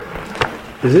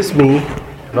Is this me?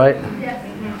 Right?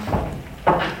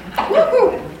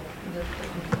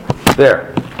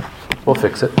 There. We'll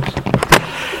fix it.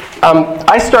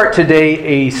 I start today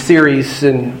a series,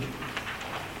 and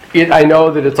I know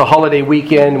that it's a holiday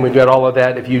weekend, and we've got all of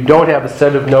that. If you don't have a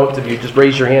set of notes, if you just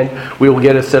raise your hand, we will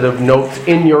get a set of notes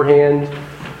in your hand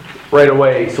right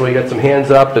away. So we got some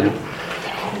hands up, and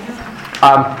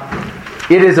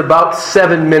it is about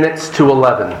 7 minutes to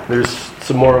 11. There's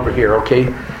some more over here,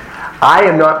 okay? I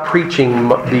am not preaching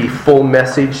the full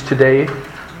message today.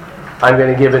 I'm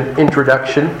going to give an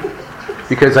introduction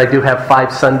because I do have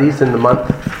 5 Sundays in the month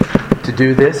to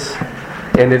do this,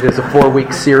 and it is a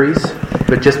 4-week series.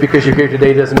 But just because you're here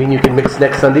today doesn't mean you can mix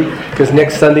next Sunday, because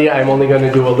next Sunday I'm only going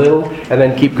to do a little and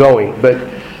then keep going. But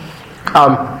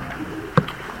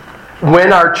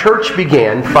when our church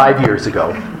began 5 years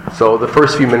ago, so the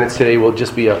first few minutes today will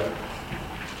just be a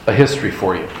history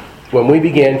for you. When we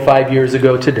began 5 years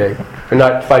ago today, or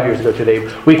not 5 years ago today,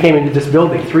 we came into this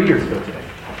building 3 years ago today.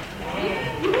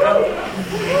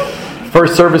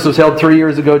 First service was held 3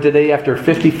 years ago today after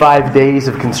 55 days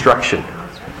of construction.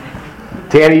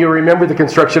 Tanny, you remember the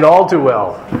construction all too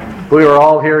well. We were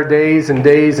all here days and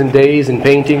days and days and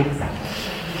painting.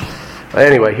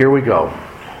 Anyway, here we go.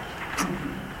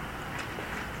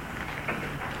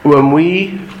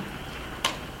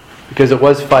 Because it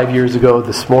was 5 years ago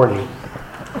this morning,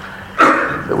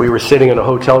 that we were sitting in a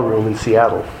hotel room in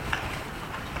Seattle.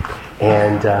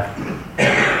 And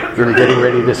we were getting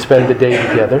ready to spend the day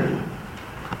together.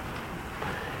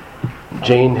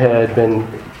 Jane had been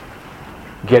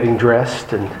getting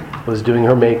dressed and was doing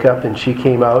her makeup, and she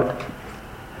came out.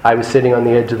 I was sitting on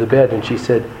the edge of the bed, and she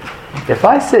said, "If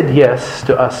I said yes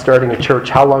to us starting a church,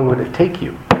 how long would it take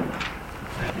you?"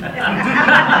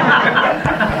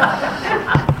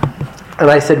 And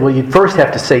I said, "Well, you'd first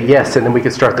have to say yes, and then we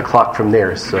could start the clock from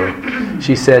there." So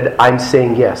she said, "I'm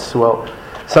saying yes." Well,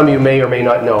 some of you may or may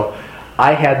not know,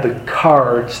 I had the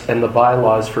cards and the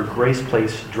bylaws for Grace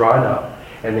Place drawn up,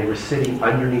 and they were sitting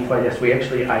underneath my desk. I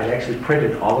had actually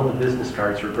printed all of the business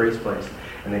cards for Grace Place,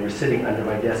 and they were sitting under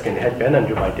my desk and had been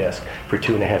under my desk for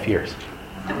 2.5 years.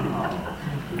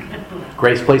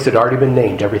 Grace Place had already been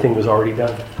named. Everything was already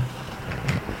done.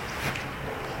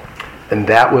 And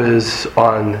that was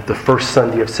on the first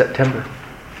Sunday of September.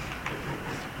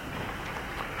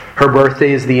 Her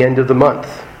birthday is the end of the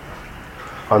month.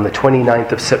 On the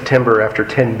 29th of September, after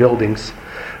 10 buildings,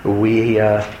 we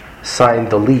signed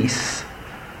the lease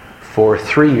for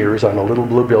 3 years on a little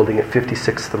blue building at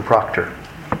 56th and Proctor.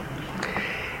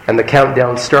 And the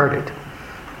countdown started.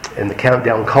 And the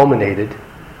countdown culminated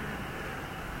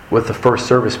with the first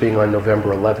service being on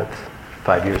November 11th,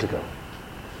 5 years ago.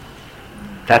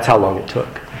 That's how long it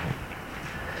took.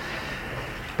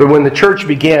 But when the church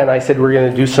began, I said we're going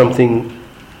to do something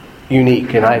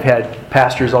unique. And I've had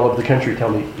pastors all over the country tell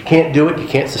me, you can't do it, you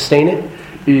can't sustain it.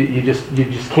 You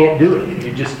just can't do it.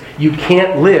 You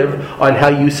can't live on how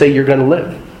you say you're going to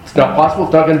live. It's not possible.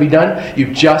 It's not going to be done.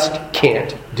 You just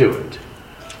can't do it.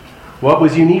 What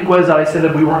was unique was I said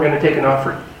that we weren't going to take an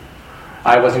offering.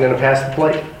 I wasn't going to pass the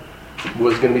plate. It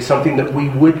was going to be something that we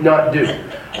would not do.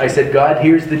 I said, "God,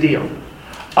 here's the deal.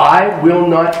 I will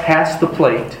not pass the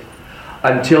plate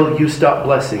until you stop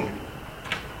blessing."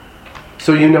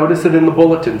 So you notice it in the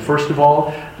bulletin. First of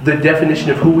all, the definition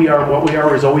of who we are and what we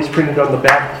are is always printed on the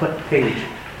back page.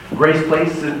 Grace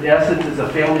Place, in essence, is a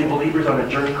family of believers on a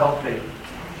journey called faith.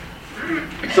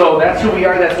 So that's who we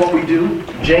are. That's what we do.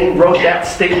 Jane wrote that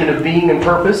statement of being and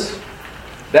purpose.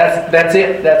 That's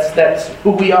it. That's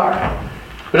who we are.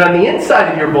 But on the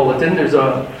inside of your bulletin, there's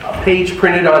a page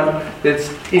printed on that's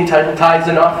entitled Tithes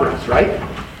and Offerings, right?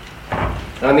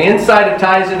 On the inside of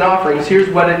Tithes and Offerings, here's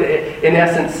what it in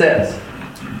essence says.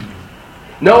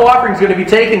 No offering is going to be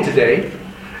taken today.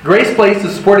 Grace Place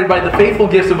is supported by the faithful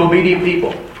gifts of obedient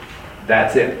people.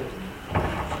 That's it.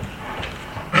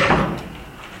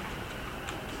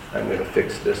 I'm going to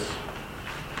fix this.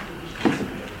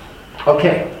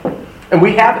 Okay. And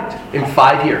we haven't in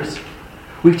 5 years.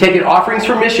 We've taken offerings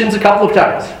for missions a couple of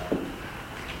times.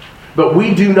 But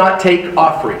we do not take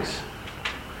offerings.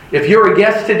 If you're a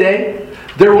guest today,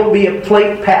 there won't be a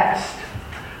plate passed.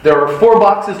 There are 4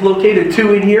 boxes located,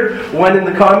 2 in here, 1 in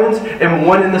the commons, and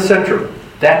 1 in the centrum.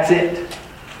 That's it.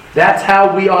 That's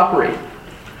how we operate.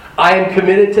 I am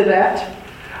committed to that,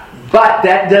 but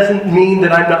that doesn't mean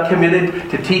that I'm not committed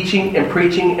to teaching and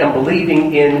preaching and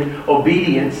believing in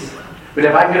obedience. But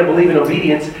if I'm going to believe in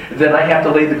obedience, then I have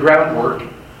to lay the groundwork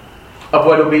of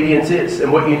what obedience is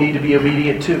and what you need to be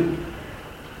obedient to.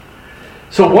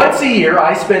 So once a year,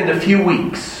 I spend a few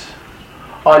weeks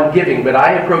on giving, but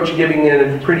I approach giving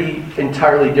in a pretty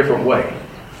entirely different way.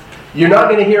 You're not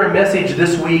going to hear a message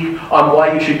this week on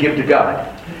why you should give to God.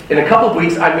 In a couple of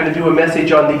weeks, I'm going to do a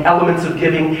message on the elements of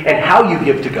giving and how you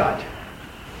give to God.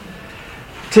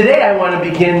 Today, I want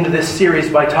to begin this series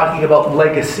by talking about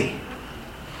legacy.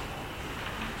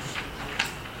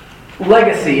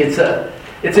 Legacy, it's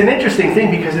an interesting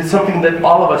thing because it's something that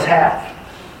all of us have.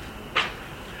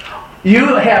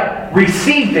 You have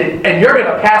received it and you're going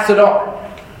to pass it on.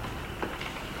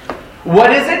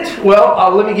 What is it?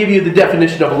 Well, let me give you the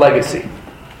definition of a legacy.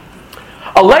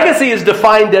 A legacy is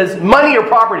defined as money or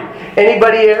property.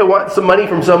 Anybody want some money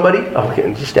from somebody? Okay,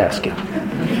 I'm just asking.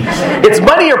 It's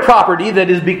money or property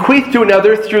that is bequeathed to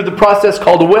another through the process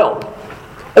called a will.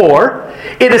 Or,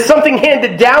 it is something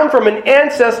handed down from an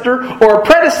ancestor or a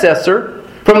predecessor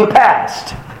from the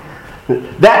past.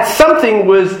 That something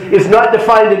is not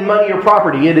defined in money or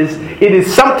property. It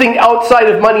is something outside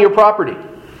of money or property.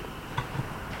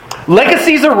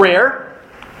 Legacies are rare.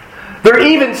 They're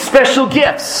even special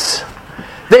gifts.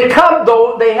 They have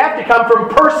to come from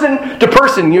person to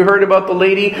person. You heard about the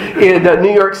lady in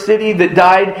New York City that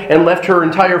died and left her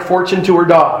entire fortune to her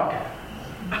dog.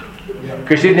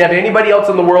 Because she didn't have anybody else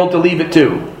in the world to leave it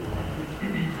to.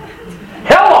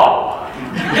 Hello!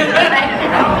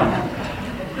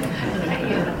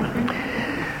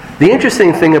 The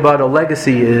interesting thing about a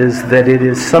legacy is that it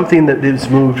is something that is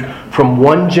moved from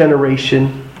one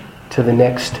generation to the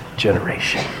next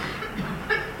generation.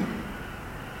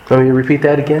 Let me repeat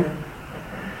that again.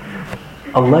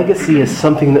 A legacy is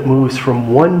something that moves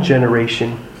from one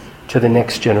generation to the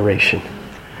next generation.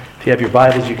 If you have your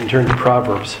Bibles, you can turn to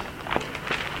Proverbs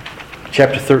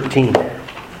chapter 13,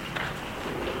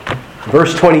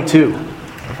 verse 22.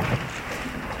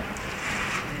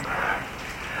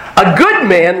 A good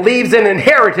man leaves an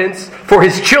inheritance for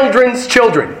his children's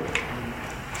children.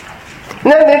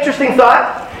 Isn't that an interesting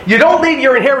thought? You don't leave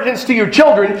your inheritance to your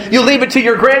children, you leave it to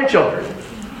your grandchildren.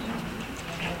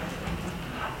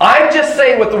 I'm just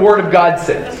saying what the Word of God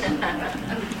says.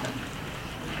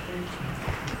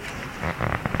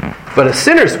 But a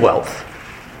sinner's wealth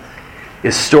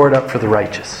is stored up for the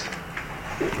righteous.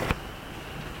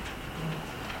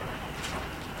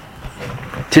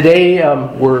 Today,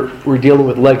 we're dealing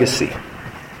with legacy.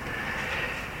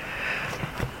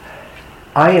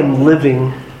 I am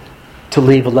living to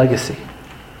leave a legacy.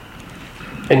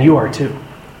 And you are too.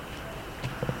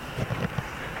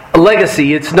 A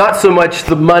legacy, it's not so much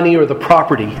the money or the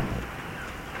property.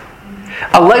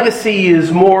 A legacy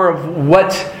is more of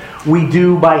what we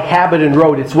do by habit and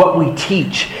rote. It's what we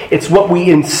teach. It's what we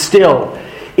instill.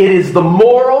 It is the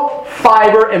moral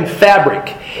fiber and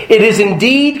fabric. It is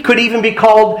indeed, could even be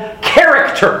called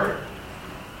character.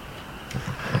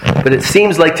 But it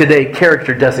seems like today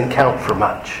character doesn't count for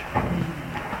much.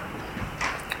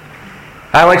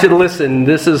 I want you to listen.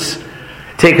 This is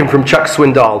taken from Chuck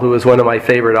Swindoll, who is one of my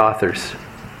favorite authors.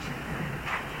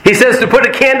 He says, to put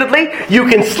it candidly, you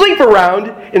can sleep around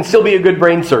and still be a good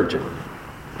brain surgeon.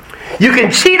 You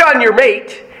can cheat on your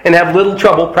mate and have little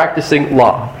trouble practicing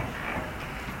law.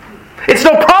 It's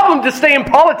no problem to stay in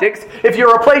politics if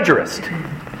you're a plagiarist.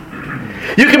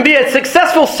 You can be a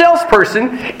successful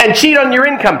salesperson and cheat on your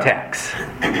income tax.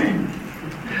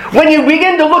 When you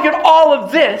begin to look at all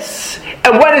of this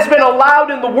and what has been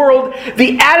allowed in the world,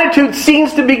 the attitude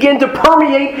seems to begin to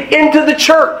permeate into the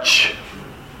church.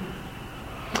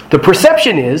 The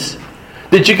perception is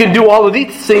that you can do all of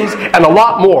these things and a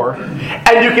lot more,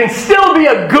 and you can still be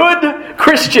a good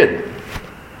Christian.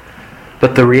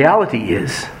 But the reality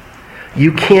is,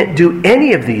 you can't do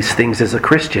any of these things as a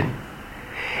Christian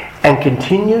and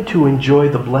continue to enjoy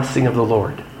the blessing of the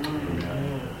Lord.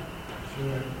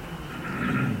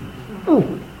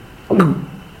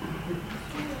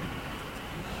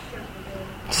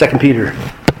 2 Peter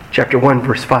chapter 1,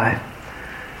 verse 5.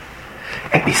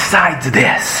 And besides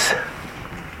this,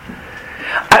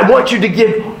 I want you to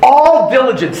give all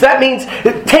diligence. That means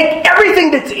take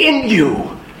everything that's in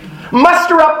you.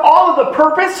 Muster up all of the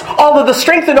purpose, all of the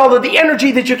strength, and all of the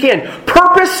energy that you can.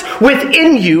 Purpose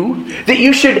within you that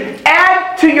you should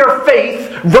add to your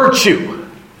faith virtue.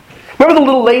 Remember the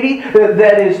little lady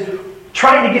that is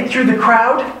trying to get through the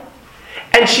crowd?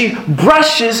 And she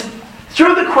brushes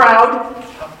through the crowd,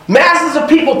 masses of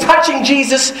people touching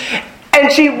Jesus,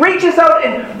 and she reaches out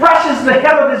and brushes the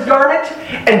hem of his garment,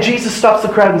 and Jesus stops the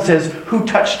crowd and says, "Who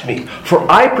touched me? For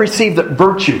I perceive that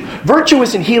virtue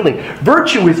isn't healing.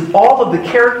 Virtue is all of the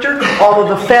character, all of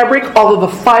the fabric, all of the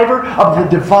fiber of the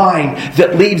divine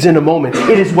that leaves in a moment.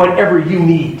 It is whatever you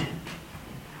need."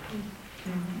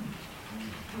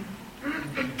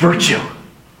 Virtue.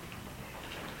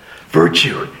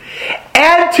 Virtue.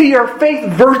 Add to your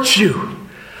faith virtue.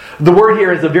 The word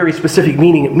here has a very specific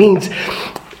meaning. It means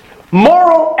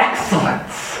Moral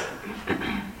excellence.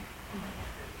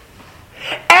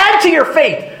 Add to your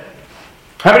faith.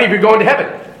 How many of you are going to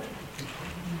heaven?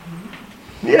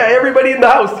 Yeah, everybody in the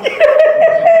house.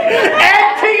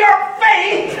 Add to your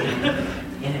faith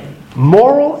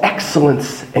moral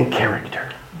excellence and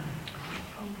character.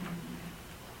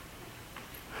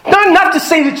 Not enough to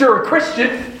say that you're a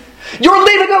Christian. You're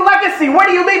leaving a legacy. What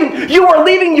are you leaving? You are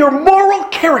leaving your moral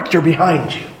character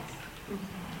behind you.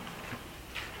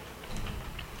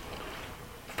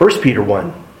 1 Peter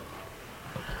 1,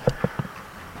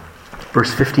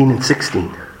 verse 15 and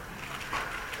 16.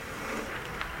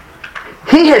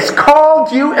 He has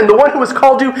called you, and the one who has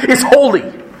called you is holy.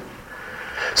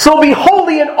 So be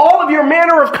holy in all of your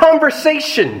manner of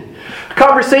conversation.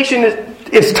 Conversation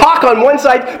is talk on one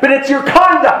side, but it's your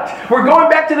conduct. We're going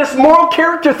back to this moral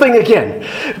character thing again.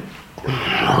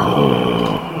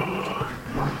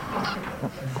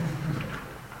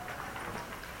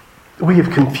 We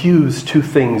have confused two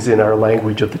things in our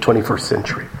language of the 21st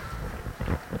century.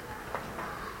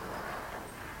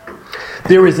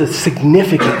 There is a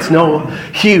significance,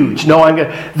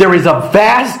 there is a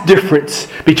vast difference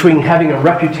between having a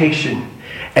reputation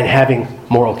and having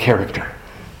moral character.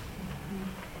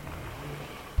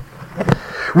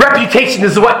 Reputation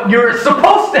is what you're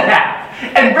supposed to have,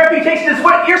 and reputation is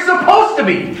what you're supposed to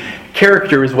be.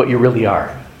 Character is what you really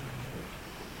are.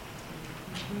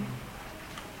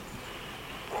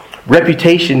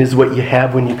 Reputation is what you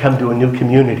have when you come to a new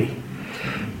community.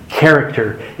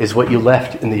 Character is what you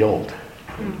left in the old.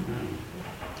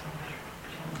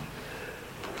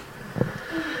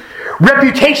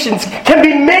 Reputations can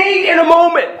be made in a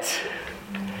moment.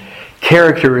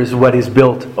 Character is what is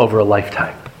built over a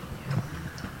lifetime.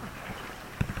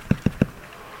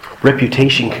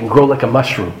 Reputation can grow like a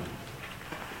mushroom.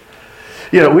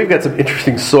 We've got some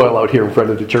interesting soil out here in front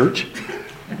of the church.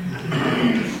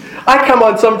 I come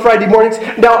on some Friday mornings.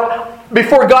 Now,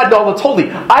 before God and all that's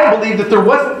holy, I believe that there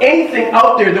wasn't anything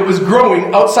out there that was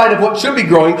growing outside of what should be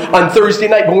growing on Thursday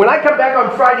night. But when I come back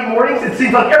on Friday mornings, it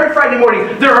seems like every Friday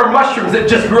morning there are mushrooms that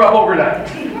just grew up overnight.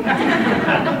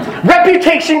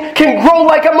 Reputation can grow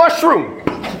like a mushroom.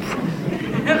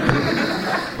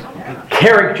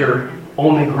 Character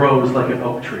only grows like an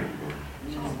oak tree.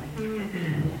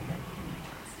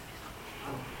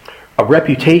 A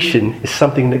reputation is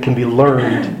something that can be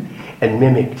learned and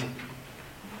mimicked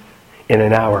in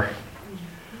an hour.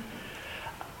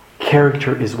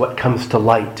 Character is what comes to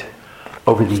light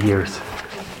over the years.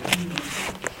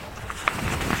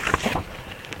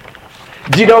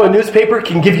 Do you know a newspaper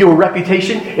can give you a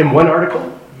reputation in one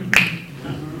article?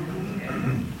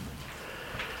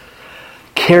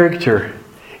 Character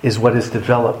is what is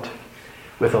developed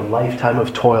with a lifetime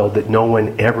of toil that no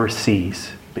one ever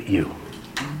sees but you.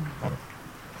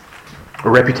 A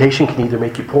reputation can either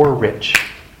make you poor or rich.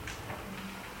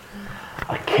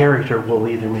 A character will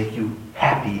either make you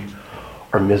happy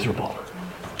or miserable.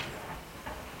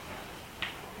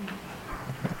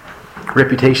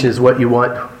 Reputation is what you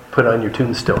want put on your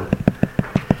tombstone.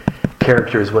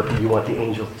 Character is what you want the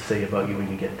angels to say about you when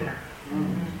you get there.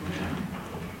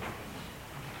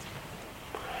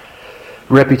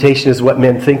 Reputation is what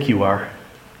men think you are,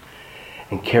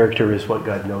 and character is what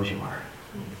God knows you are.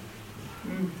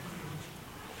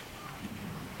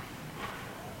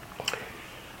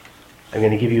 I'm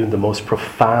going to give you the most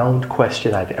profound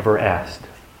question I've ever asked.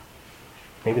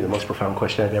 Maybe the most profound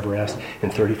question I've ever asked in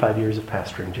 35 years of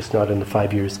pastoring, just not in the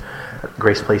 5 years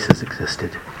Grace Place has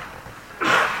existed.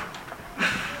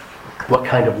 What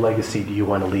kind of legacy do you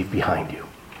want to leave behind you?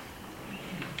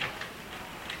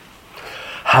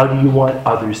 How do you want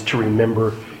others to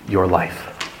remember your life?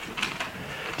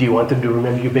 Do you want them to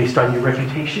remember you based on your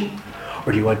reputation?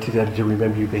 Or do you want them to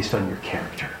remember you based on your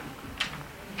character?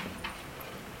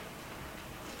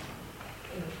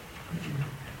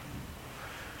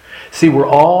 See, we're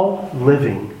all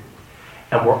living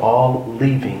and we're all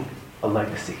leaving a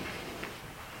legacy,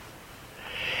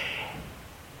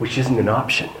 which isn't an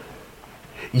option.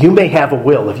 You may have a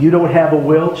will. If you don't have a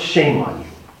will, shame on you.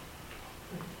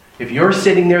 If you're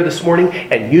sitting there this morning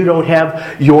and you don't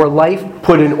have your life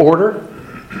put in order,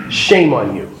 shame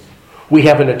on you. We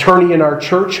have an attorney in our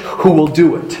church who will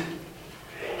do it.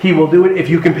 He will do it if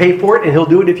you can pay for it, and he'll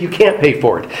do it if you can't pay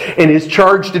for it. And his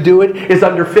charge to do it is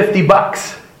under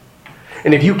 $50.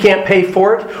 And if you can't pay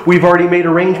for it, we've already made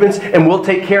arrangements and we'll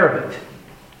take care of it.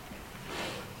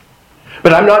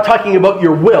 But I'm not talking about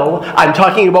your will. I'm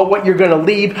talking about what you're going to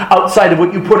leave outside of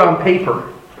what you put on paper.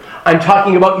 I'm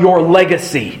talking about your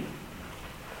legacy.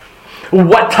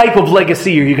 What type of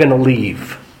legacy are you going to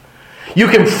leave? You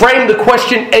can frame the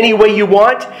question any way you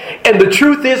want, and the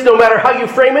truth is, no matter how you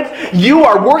frame it, you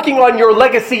are working on your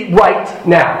legacy right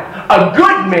now. A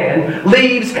good man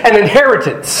leaves an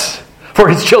inheritance for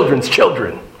his children's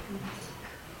children.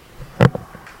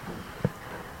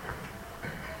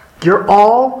 You're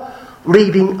all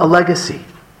leaving a legacy.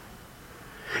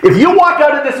 If you walk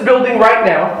out of this building right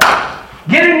now,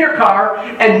 get in your car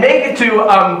and make it to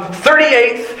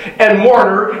 38th and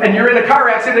Warner, and you're in a car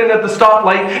accident at the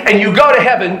stoplight, and you go to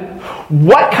heaven,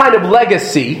 what kind of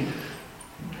legacy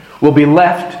will be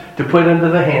left to put into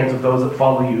the hands of those that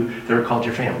follow you that are called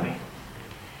your family?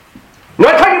 I'm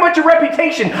not talking about your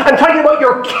reputation. I'm talking about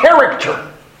your character.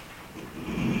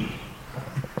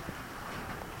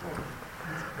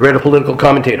 I read a political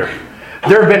commentator.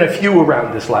 There have been a few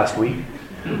around this last week.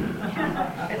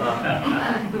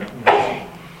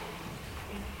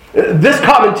 This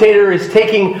commentator is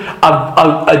taking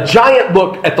a giant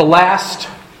look at the last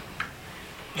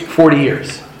 40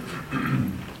 years.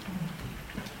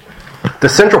 The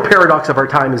central paradox of our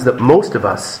time is that most of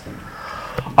us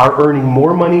are earning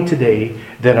more money today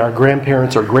than our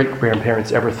grandparents or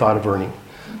great-grandparents ever thought of earning,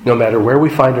 no matter where we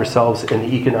find ourselves in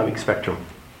the economic spectrum.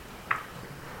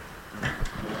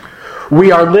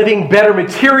 We are living better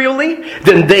materially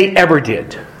than they ever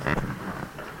did.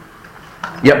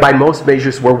 Yet by most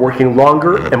measures, we're working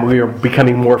longer and we are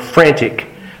becoming more frantic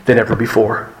than ever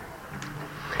before.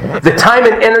 The time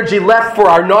and energy left for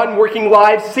our non-working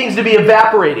lives seems to be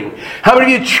evaporating. How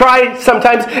many of you try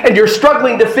sometimes and you're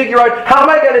struggling to figure out, how am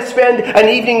I going to spend an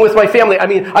evening with my family? I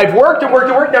mean, I've worked and worked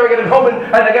and worked, now I get at home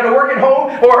and I got to work at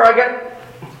home, or I got...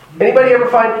 Anybody ever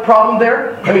find a problem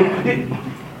there? I mean...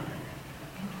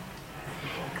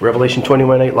 Revelation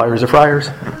 21:8, liars are friars.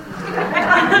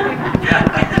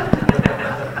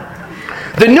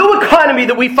 The new economy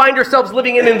that we find ourselves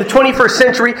living in the 21st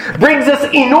century brings us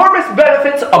enormous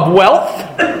benefits of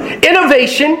wealth,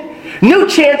 innovation, new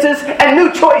chances, and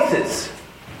new choices.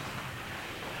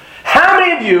 How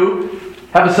many of you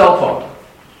have a cell phone?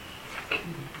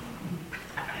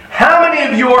 How many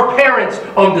of your parents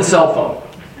owned a cell phone?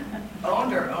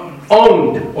 Owned or owned?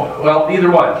 Owned. Well, either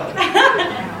one.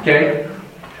 Okay?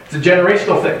 It's a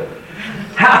generational thing.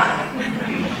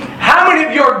 How many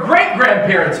of your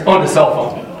great-grandparents owned a cell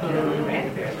phone?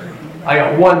 I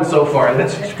got one so far.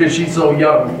 That's because she's so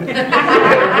young.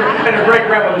 And her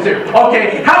great-grandmother's here.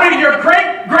 Okay, how many of your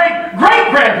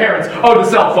great-great-great-grandparents owned a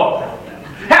cell phone?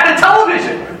 Had a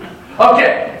television?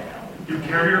 Okay. Do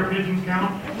carrier pigeons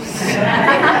count?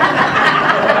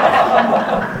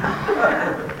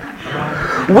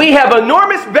 We have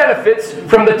enormous benefits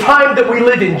from the time that we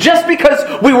live in, just because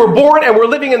we were born and we're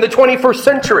living in the 21st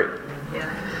century.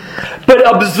 But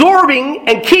absorbing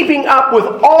and keeping up with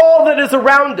all that is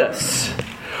around us,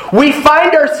 we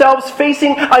find ourselves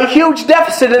facing a huge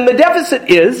deficit, and the deficit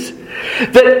is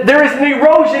that there is an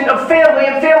erosion of family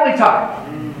and family time.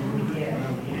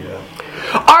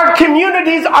 Our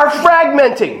communities are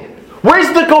fragmenting.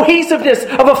 Where's the cohesiveness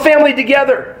of a family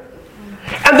together?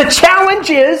 And the challenge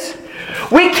is,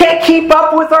 we can't keep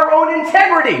up with our own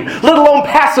integrity, let alone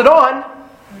pass it on.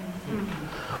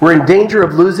 We're in danger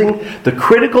of losing the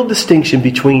critical distinction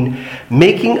between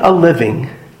making a living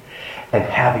and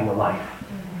having a life.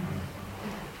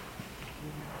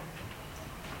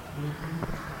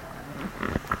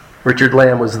 Richard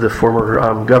Lamb was the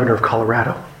former governor of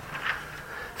Colorado.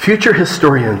 Future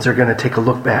historians are going to take a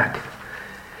look back,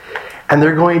 and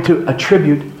they're going to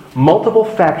attribute multiple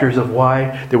factors of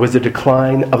why there was a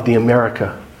decline of the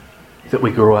America that we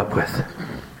grew up with.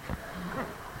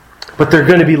 But they're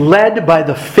going to be led by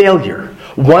the failure,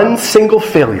 one single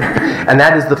failure, and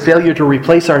that is the failure to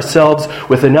replace ourselves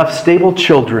with enough stable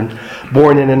children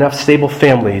born in enough stable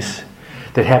families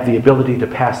that have the ability to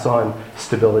pass on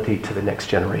stability to the next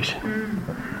generation.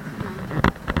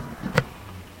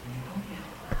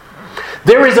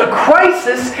 There is a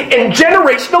crisis in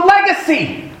generational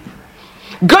legacy.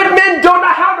 Good men don't know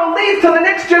how to leave to the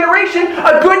next generation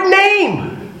a good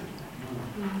name.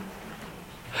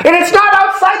 And it's not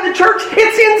outside the church,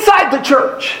 it's inside the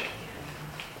church.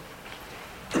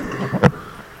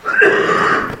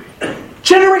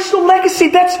 Generational legacy,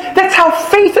 that's how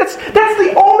faith, that's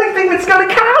the only thing that's going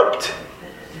to count.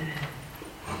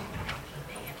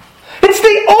 It's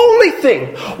the only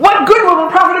thing. What good will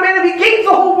it profit a man if he gains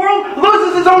the whole world,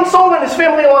 loses his own soul and his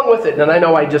family along with it? And I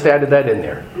know I just added that in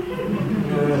there.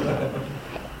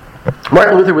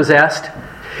 Martin Luther was asked,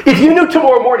 if you knew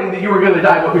tomorrow morning that you were going to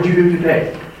die, what would you do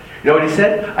today? You know what he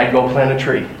said? I'd go plant a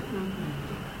tree.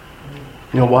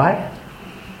 You know why?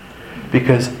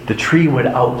 Because the tree would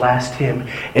outlast him,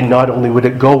 and not only would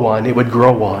it go on, it would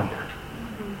grow on.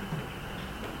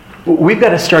 We've got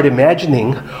to start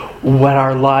imagining what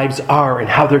our lives are and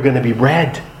how they're going to be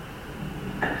read.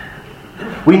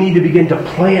 We need to begin to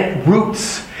plant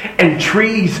roots and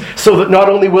trees so that not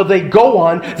only will they go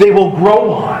on, they will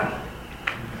grow on.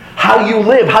 How you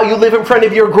live in front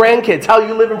of your grandkids, how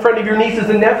you live in front of your nieces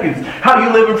and nephews, how you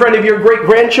live in front of your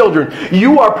great-grandchildren.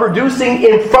 You are producing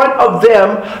in front of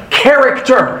them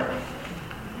character.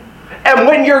 And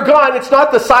when you're gone, it's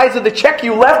not the size of the check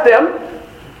you left them.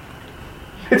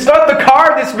 It's not the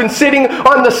car that's been sitting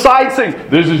on the side saying,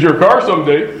 "This is your car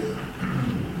someday."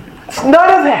 It's none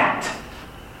of that.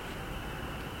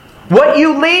 What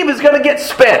you leave is going to get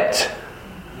spent.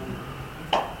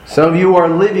 Some of you are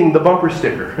living the bumper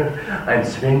sticker. I'm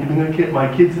spending my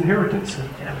kids' inheritance.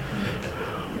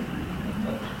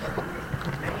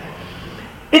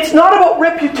 It's not about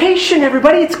reputation,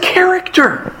 everybody. It's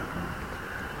character.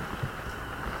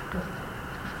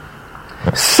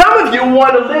 Some of you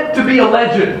want to live to be a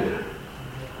legend.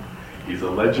 He's a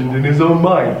legend in his own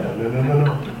mind.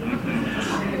 No.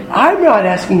 I'm not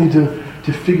asking you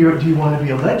to figure out, do you want to be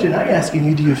a legend? I'm asking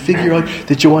you, do you figure out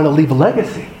that you want to leave a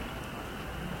legacy?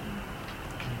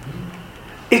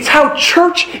 It's how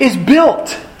church is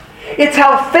built. It's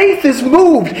how faith is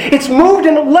moved. It's moved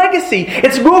in a legacy.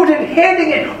 It's moved in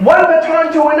handing it one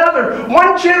baton to another,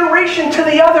 one generation to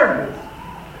the other.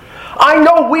 I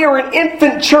know we are an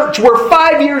infant church. We're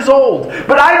 5 years old.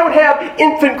 But I don't have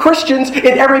infant Christians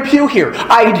in every pew here.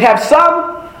 I have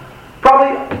some,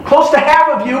 probably close to half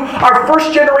of you, are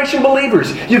first generation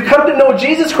believers. You've come to know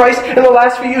Jesus Christ in the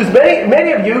last few years.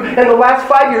 Many of you in the last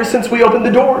 5 years since we opened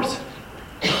the doors.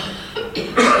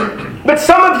 But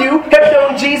some of you have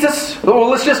known Jesus. Well,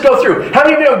 let's just go through. How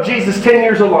many of you know Jesus 10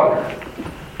 years or longer?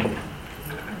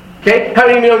 Okay. How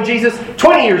many of you know Jesus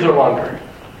 20 years or longer?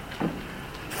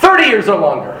 30 years or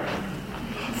longer?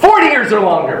 40 years or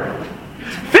longer?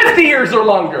 50 years or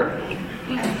longer?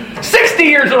 60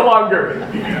 years or longer?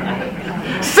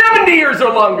 70 years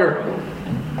or longer?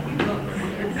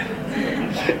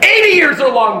 80 years or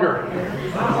longer?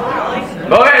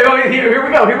 Okay, here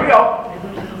we go.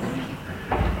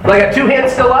 I got two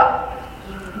hands still up?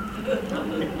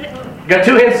 Got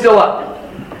two hands still up.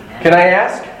 Can I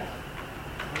ask?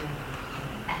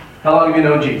 How long have you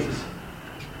known Jesus?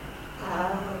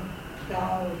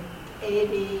 About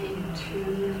 82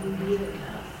 years.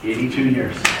 82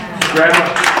 years. Grandma,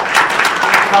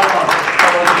 how long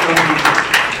have you known Jesus?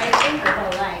 I think her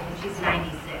whole life, and she's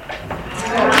 96.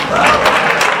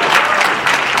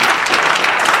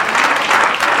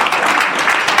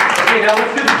 Okay, now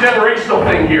let's do the generational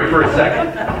thing here for a second.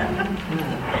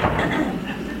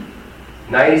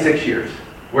 96 years.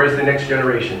 Where's the next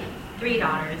generation? 3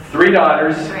 daughters. 3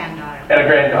 daughters. A granddaughter. And a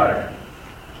granddaughter.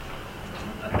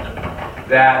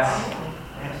 That's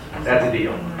a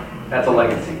deal. That's a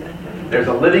legacy. There's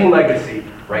a living legacy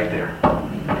right there.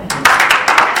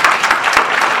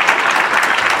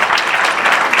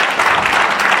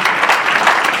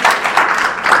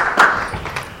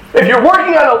 If you're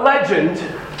working on a legend,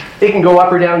 it can go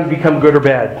up or down and become good or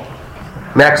bad.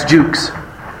 Max Jukes.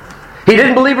 He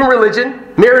didn't believe in religion,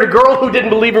 married a girl who didn't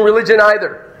believe in religion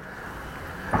either.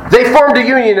 They formed a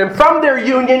union, and from their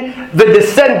union, the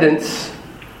descendants,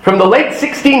 from the late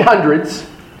 1600s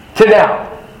to now,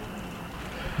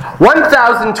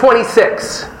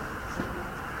 1,026.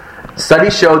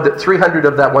 Studies showed that 300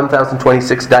 of that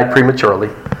 1,026 died prematurely.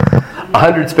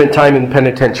 100 spent time in the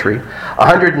penitentiary.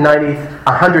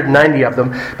 190 of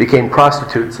them became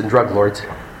prostitutes and drug lords.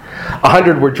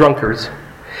 100 were drunkards.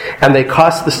 And they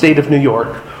cost the state of New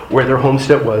York, where their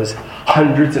homestead was,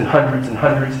 hundreds and hundreds and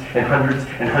hundreds and hundreds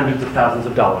and hundreds of thousands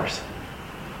of dollars.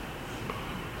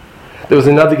 There was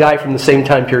another guy from the same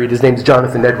time period. His name's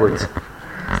Jonathan Edwards.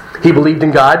 He believed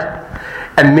in God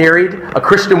and married a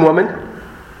Christian woman.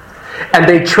 And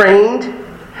they trained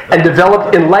and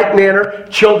developed in like manner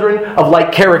children of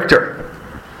like character.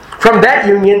 From that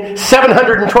union,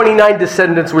 729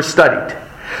 descendants were studied.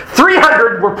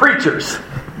 300 were preachers.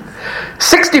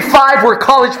 65 were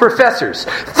college professors.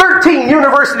 13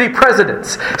 university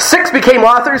presidents. 6 became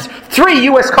authors. 3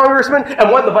 U.S. congressmen.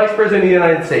 And 1 the vice president of the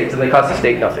United States. And they cost the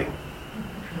state nothing.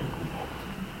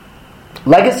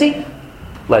 Legacy?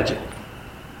 Legend.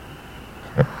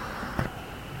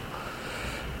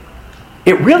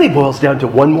 It really boils down to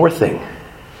one more thing.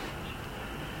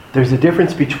 There's a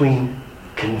difference between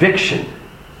conviction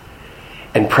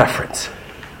and preference.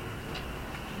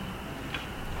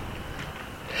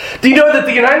 Do you know that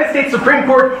the United States Supreme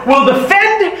Court will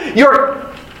defend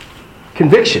your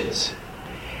convictions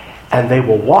and they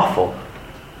will waffle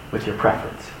with your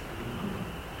preference?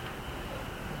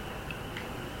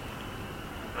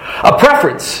 A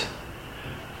preference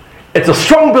It's a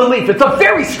strong belief. It's a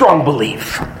very strong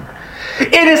belief.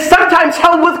 It is sometimes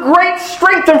held with great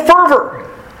strength and fervor.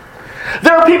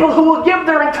 There are people who will give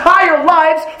their entire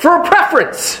lives for a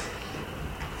preference.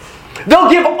 They'll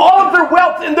give all of their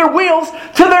wealth and their wheels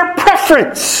to their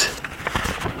preference.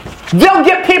 They'll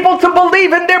get people to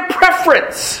believe in their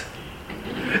preference.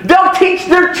 They'll teach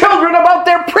their children about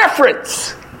their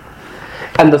preference.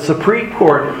 And the Supreme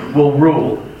Court will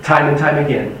rule time and time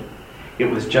again, it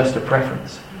was just a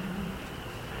preference.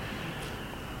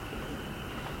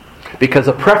 Because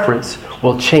a preference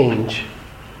will change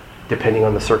depending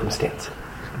on the circumstance.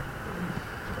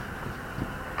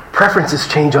 Preferences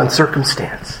change on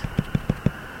circumstance.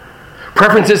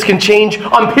 Preferences can change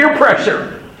on peer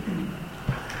pressure.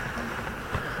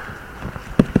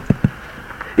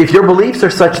 If your beliefs are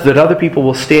such that other people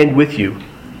will stand with you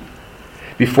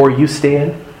before you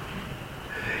stand,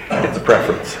 it's a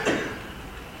preference.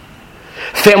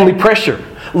 Family pressure,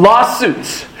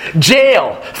 lawsuits,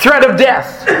 jail, threat of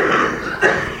death.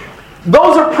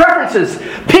 Those are preferences.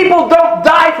 People don't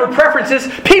die for preferences.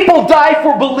 People die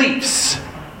for beliefs.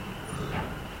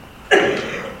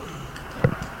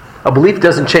 A belief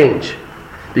doesn't change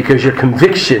because your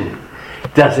conviction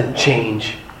doesn't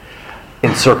change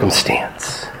in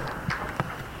circumstance.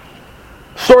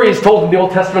 Story is told in the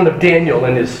Old Testament of Daniel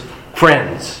and his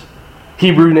friends.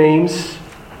 Hebrew names,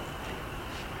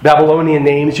 Babylonian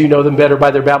names. You know them better by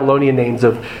their Babylonian names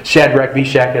of Shadrach,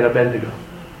 Meshach, and Abednego.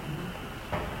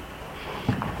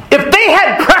 If they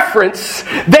had preference,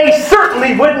 they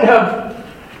certainly wouldn't have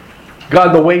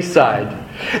gone the wayside.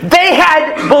 They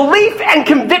had belief and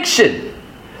conviction.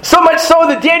 So much so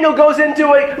that Daniel goes into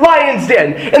a lion's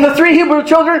den and the 3 Hebrew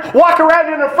children walk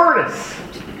around in a furnace.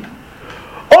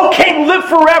 O king, live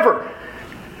forever.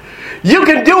 You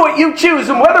can do what you choose,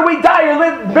 and whether we die or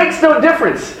live makes no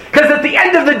difference. Because at the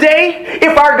end of the day,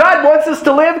 if our God wants us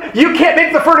to live, you can't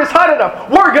make the furnace hot enough.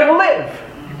 We're going to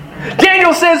live.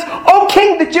 Daniel says, O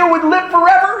king, that you would live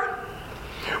forever.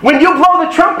 When you blow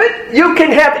the trumpet, you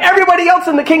can have everybody else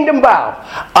in the kingdom bow.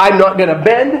 I'm not going to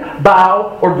bend,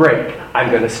 bow, or break.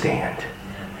 I'm going to stand.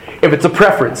 If it's a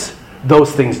preference,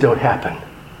 those things don't happen.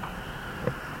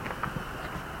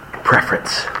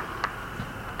 Preference.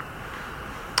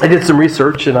 I did some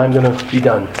research and I'm going to be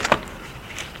done.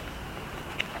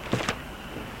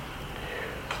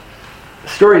 The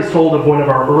story is told of one of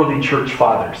our early church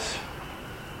fathers.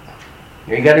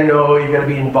 You got to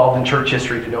be involved in church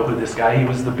history to know who this guy. He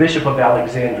was the Bishop of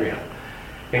Alexandria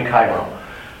in Cairo,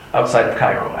 outside of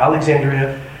Cairo.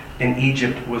 Alexandria in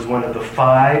Egypt was one of the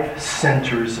 5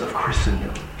 centers of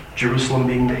Christendom, Jerusalem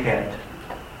being the head.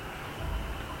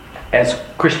 As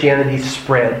Christianity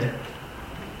spread,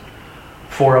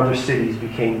 4 other cities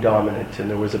became dominant, and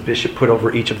there was a bishop put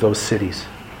over each of those cities.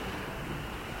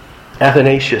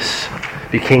 Athanasius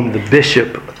became the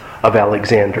Bishop of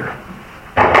Alexander.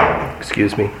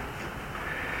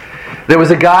 There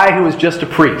was a guy who was just a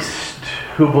priest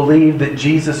who believed that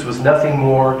Jesus was nothing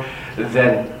more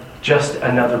than just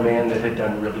another man that had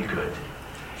done really good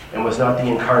and was not the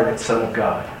incarnate Son of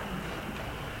God.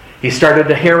 He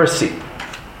started a heresy.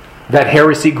 That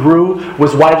heresy grew,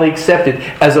 was widely accepted.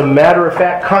 As a matter of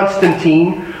fact,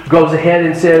 Constantine goes ahead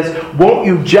and says, won't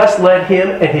you just let him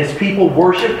and his people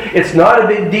worship? It's not a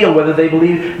big deal whether they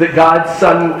believe that God's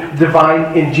Son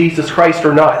divine in Jesus Christ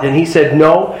or not. And he said,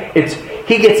 no,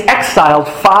 he gets exiled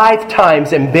 5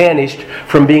 times and banished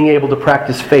from being able to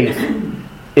practice faith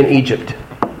in Egypt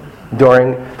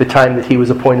during the time that he was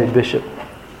appointed bishop.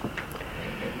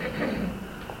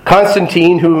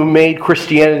 Constantine, who made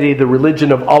Christianity the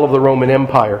religion of all of the Roman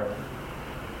Empire,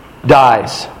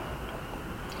 dies.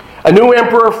 A new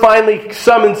emperor finally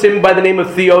summons him by the name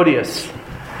of Theodosius.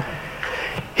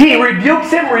 He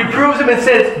rebukes him, reproves him, and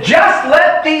says, just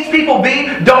let these people be,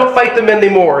 don't fight them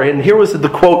anymore. And here was the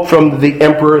quote from the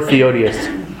Emperor Theodosius.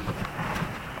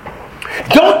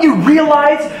 Don't you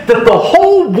realize that the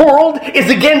whole world is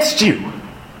against you?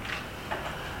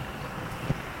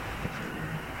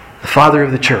 The father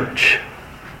of the church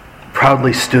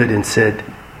proudly stood and said,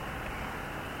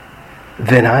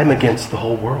 then I'm against the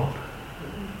whole world.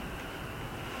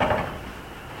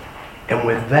 And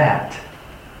with that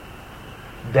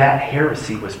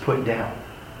heresy was put down.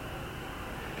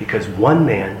 Because one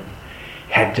man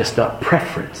had just not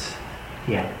preference,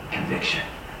 he had conviction.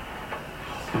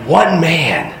 One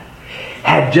man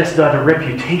had just not a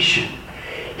reputation,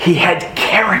 he had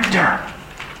character.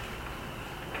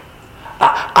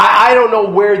 I don't know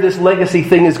where this legacy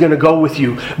thing is going to go with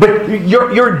you, but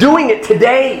you're doing it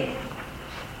today.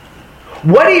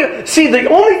 What do you see? The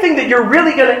only thing that you're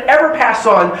really going to ever pass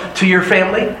on to your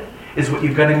family is what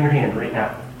you've got in your hand right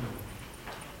now.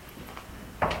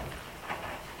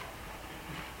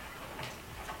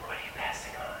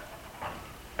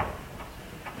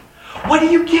 What do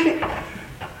you give it?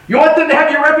 You want them to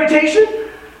have your reputation?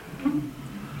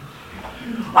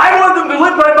 I want them to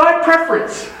live by my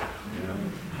preference.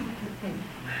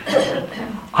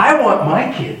 I want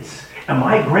my kids and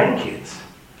my grandkids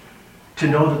to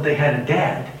know that they had a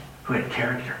dad who had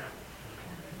character.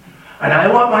 And I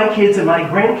want my kids and my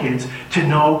grandkids to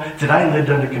know that I lived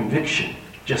under conviction,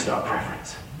 just not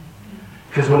preference.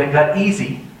 Because when it got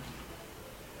easy,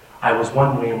 I was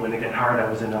one way, and when it got hard, I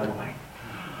was another way.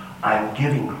 I'm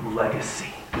giving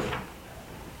legacy.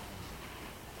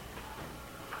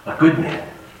 A good man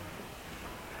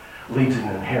leaves an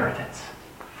inheritance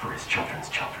for his children's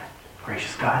children.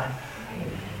 Gracious God.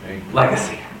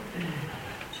 Legacy.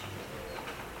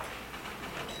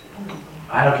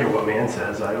 I don't care what man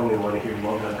says. I only want to hear,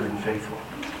 well done, good and faithful.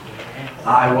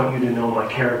 I want you to know my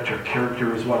character.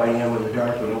 Character is what I am in the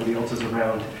dark when nobody else is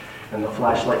around and the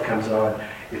flashlight comes on.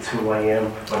 It's who I am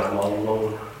when I'm all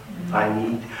alone.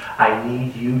 I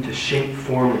need you to shape,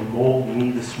 form, and mold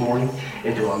me this morning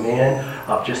into a man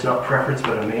of just not preference,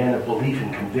 but a man of belief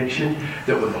and conviction,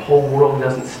 that when the whole world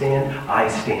doesn't stand, I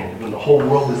stand. When the whole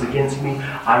world is against me,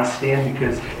 I stand,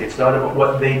 because it's not about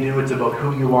what they do, it's about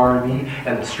who you are in me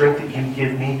and the strength that you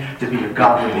give me to be a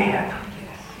godly man.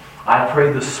 I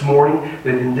pray this morning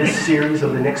that in this series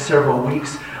of the next several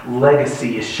weeks,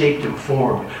 legacy is shaped and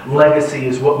formed. Legacy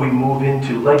is what we move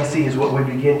into. Legacy is what we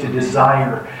begin to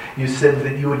desire. You said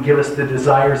that you would give us the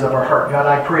desires of our heart. God,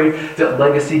 I pray that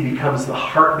legacy becomes the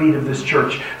heartbeat of this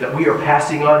church, that we are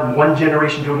passing on one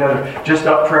generation to another, just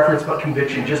not preference but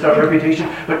conviction, just not reputation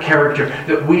but character,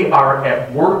 that we are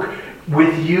at work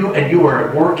with you and you are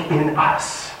at work in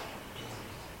us.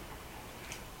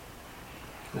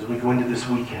 As we go into this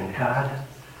weekend, God,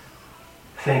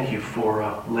 thank you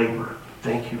for labor.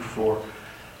 Thank you for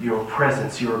your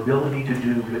presence, your ability to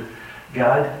do. But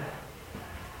God,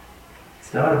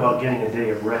 it's not about getting a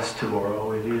day of rest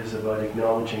tomorrow. It is about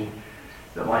acknowledging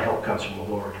that my help comes from the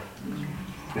Lord.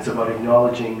 It's about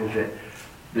acknowledging that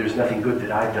there's nothing good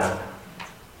that I've done.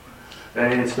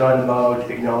 And it's not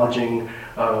about acknowledging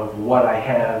what I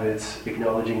have. It's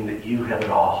acknowledging that you have it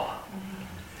all.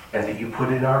 And that you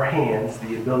put in our hands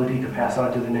the ability to pass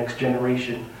on to the next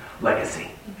generation legacy,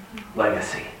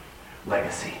 legacy,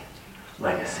 legacy,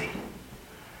 legacy.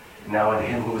 Now unto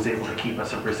him who is able to keep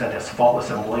us and present us faultless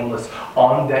and blameless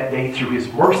on that day through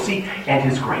his mercy and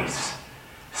his grace,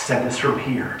 send us from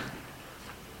here,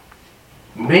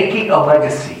 making a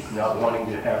legacy, not wanting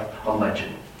to have a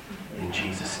legend. In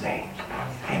Jesus' name,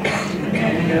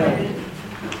 amen.